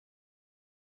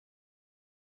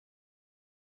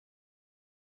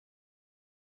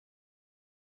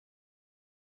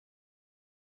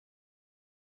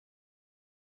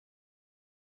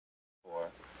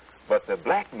But the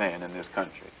black man in this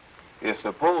country is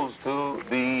supposed to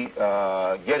be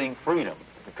getting freedom.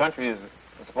 The country is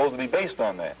supposed to be based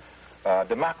on that.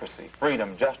 Democracy,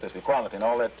 freedom, justice, equality, and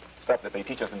all that stuff that they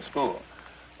teach us in school.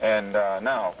 And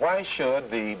now, why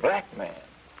should the black man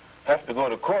have to go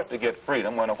to court to get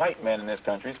freedom when a white man in this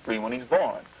country is free when he's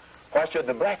born? Why should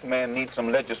the black man need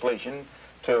some legislation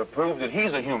to prove that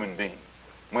he's a human being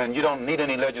when you don't need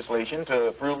any legislation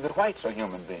to prove that whites are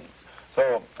human beings?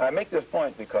 So I make this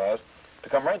point because, to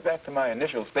come right back to my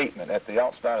initial statement at the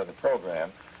outset of the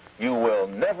program, you will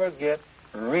never get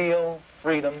real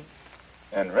freedom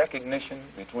and recognition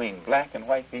between black and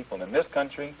white people in this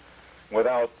country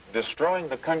without destroying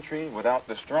the country, without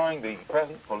destroying the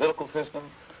present political system,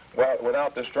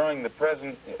 without destroying the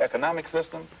present economic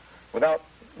system, without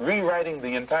rewriting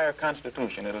the entire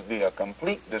Constitution. It will be a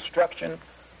complete destruction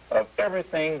of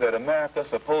everything that America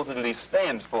supposedly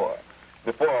stands for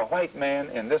before a white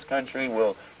man in this country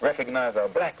will recognize a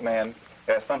black man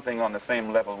as something on the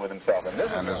same level with himself.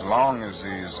 And as long as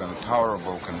these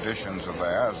intolerable conditions are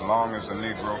there, as long as the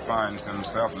Negro finds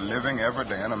himself living every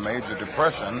day in a major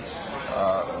depression,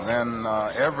 then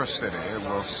every city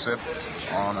will sit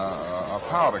on a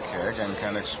powder keg and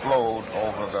can explode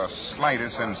over the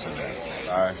slightest incident.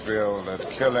 I feel that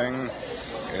killing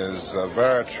is a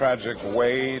very tragic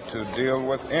way to deal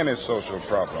with any social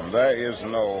problem. There is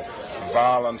no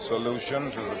violent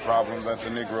solution to the problem that the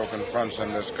Negro confronts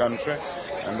in this country,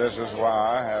 and this is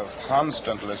why I have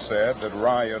constantly said that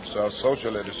riots are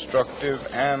socially destructive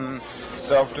and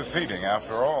self-defeating.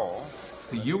 After all,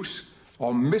 the use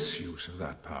or misuse of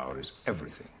that power is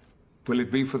everything. Will it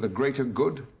be for the greater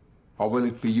good, or will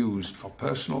it be used for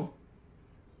personal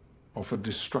or for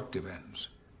destructive ends?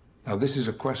 Now, this is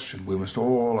a question we must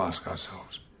all ask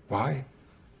ourselves. Why?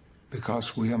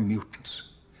 Because we are mutants.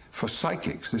 For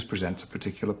psychics, this presents a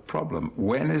particular problem.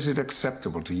 When is it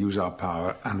acceptable to use our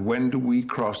power, and when do we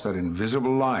cross that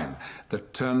invisible line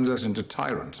that turns us into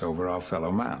tyrants over our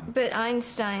fellow man? But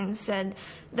Einstein said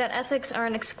that ethics are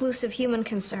an exclusive human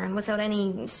concern without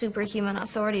any superhuman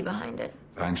authority behind it.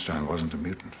 Einstein wasn't a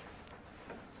mutant,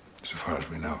 so far as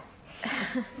we know.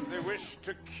 They wish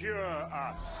to cure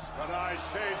us, but I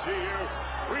say to you,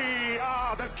 we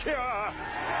are the cure!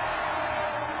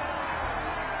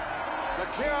 The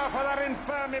cure for that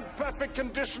infirm, imperfect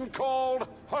condition called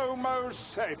Homo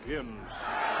sapiens.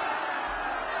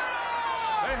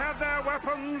 They have their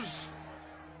weapons.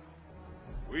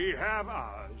 We have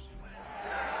ours.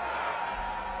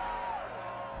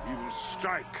 We will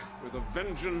strike with a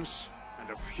vengeance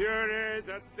and a fury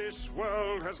that this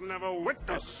world has never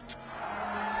witnessed.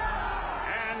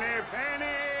 And if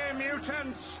any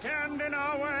mutants stand in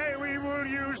our way, we will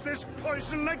use this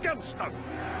poison against them.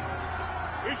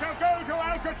 We shall go to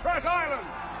Alcatraz Island,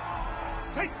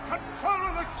 take control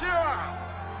of the cure,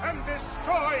 and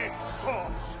destroy its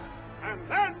source. And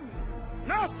then,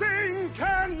 nothing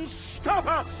can stop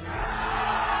us!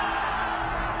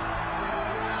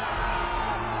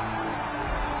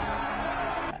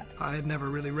 I had never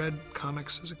really read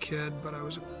comics as a kid, but I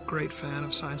was a great fan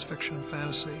of science fiction and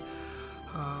fantasy,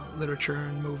 literature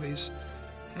and movies.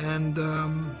 And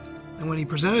when he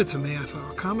presented it to me, I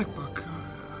thought, a comic book?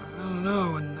 I don't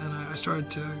know, and I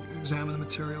started to examine the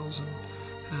materials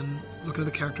and look into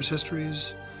the characters'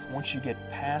 histories. Once you get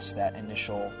past that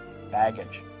initial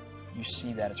baggage, you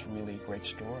see that it's really a great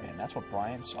story, and that's what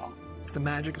Brian saw. It's the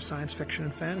magic of science fiction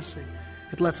and fantasy.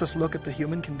 It lets us look at the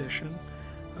human condition,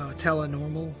 tell a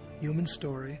normal human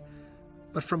story,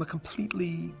 but from a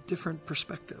completely different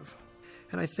perspective.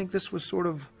 And I think this was sort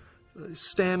of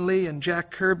Stan Lee and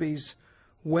Jack Kirby's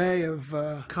way of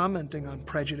commenting on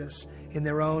prejudice in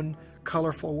their own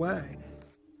colorful way.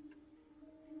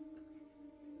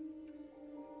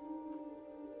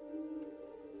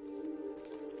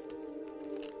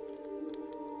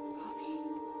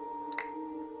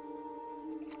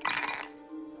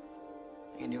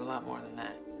 I can do a lot more than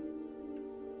that.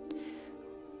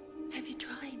 Have you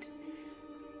tried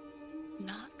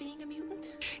not being a mutant?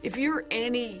 If you're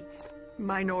any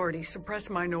minority,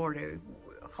 suppressed minority,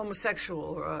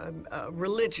 homosexual,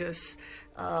 religious,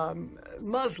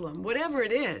 Muslim, whatever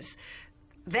it is,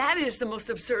 that is the most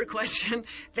absurd question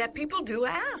that people do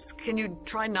ask. Can you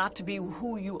try not to be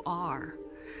who you are?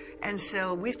 And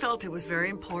so we felt it was very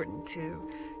important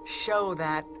to show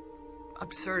that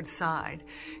absurd side.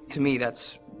 To me,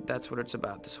 that's what it's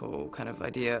about, this whole kind of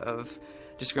idea of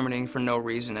discriminating for no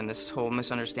reason and this whole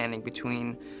misunderstanding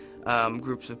between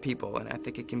groups of people, and I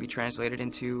think it can be translated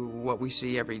into what we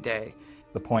see every day.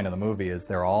 The point of the movie is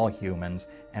they're all humans,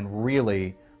 and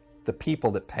really the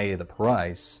people that pay the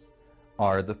price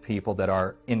are the people that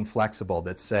are inflexible,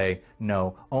 that say,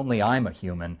 no, only I'm a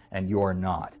human and you're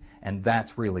not. And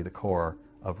that's really the core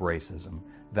of racism.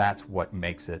 That's what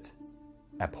makes it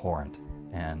abhorrent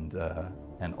and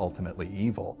ultimately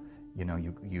evil. You know,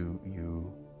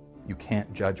 you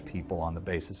can't judge people on the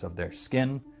basis of their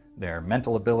skin, their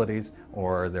mental abilities,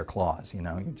 or their claws. You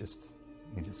know, you just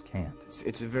can't.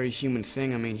 It's a very human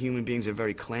thing. I mean, human beings are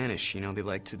very clannish. You know, they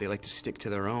like to stick to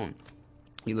their own.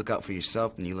 You look out for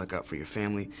yourself, then you look out for your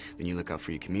family, then you look out for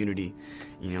your community.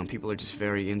 You know, people are just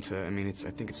very into. I mean,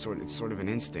 I think it's sort of an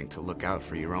instinct to look out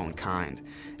for your own kind.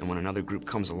 And when another group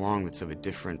comes along that's of a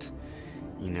different,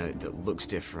 you know, that looks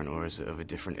different or is of a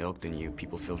different ilk than you,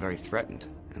 people feel very threatened,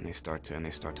 and they start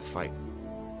to fight.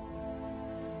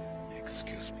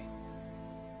 Excuse me.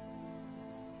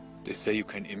 They say you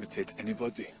can imitate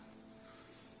anybody,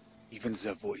 even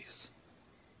their voice.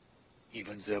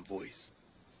 Even their voice.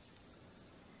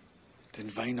 Then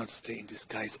why not stay in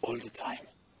disguise all the time?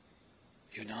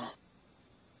 You know?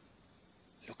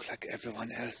 Look like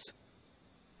everyone else.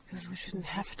 Because we shouldn't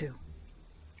have to.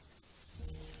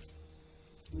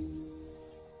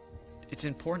 It's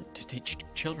important to teach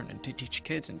children and to teach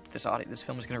kids, and this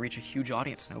film is going to reach a huge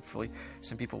audience, and hopefully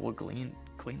some people will glean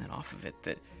that off of it,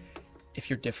 that if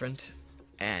you're different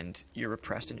and you're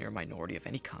repressed and you're a minority of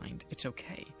any kind, it's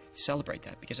okay. Celebrate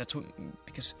that, because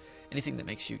because anything that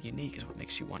makes you unique is what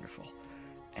makes you wonderful.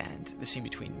 And the scene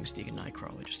between Mystique and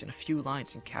Nightcrawler, just in a few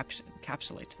lines,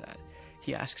 encapsulates that.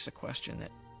 He asks a question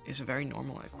that is a very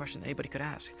normal question that anybody could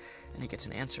ask, and he gets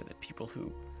an answer that people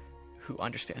who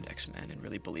understand X-Men and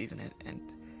really believe in it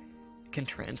and can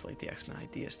translate the X-Men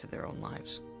ideas to their own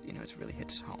lives. You know, it really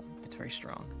hits home. It's very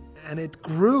strong. And it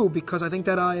grew because I think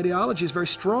that ideology is very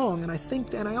strong, and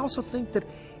I also think that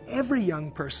every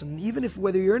young person, even if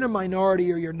whether you're in a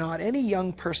minority or you're not, any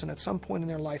young person at some point in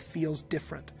their life feels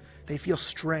different. They feel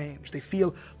strange. They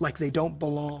feel like they don't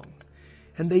belong.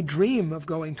 And they dream of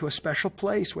going to a special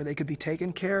place where they could be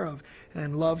taken care of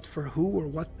and loved for who or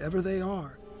whatever they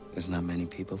are. There's not many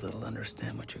people that'll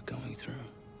understand what you're going through.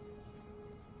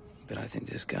 But I think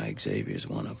this guy Xavier's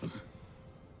one of them.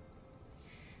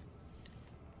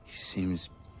 He seems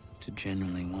to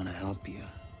genuinely want to help you,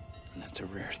 and that's a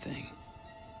rare thing.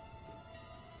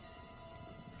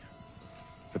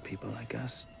 For people like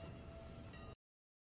us.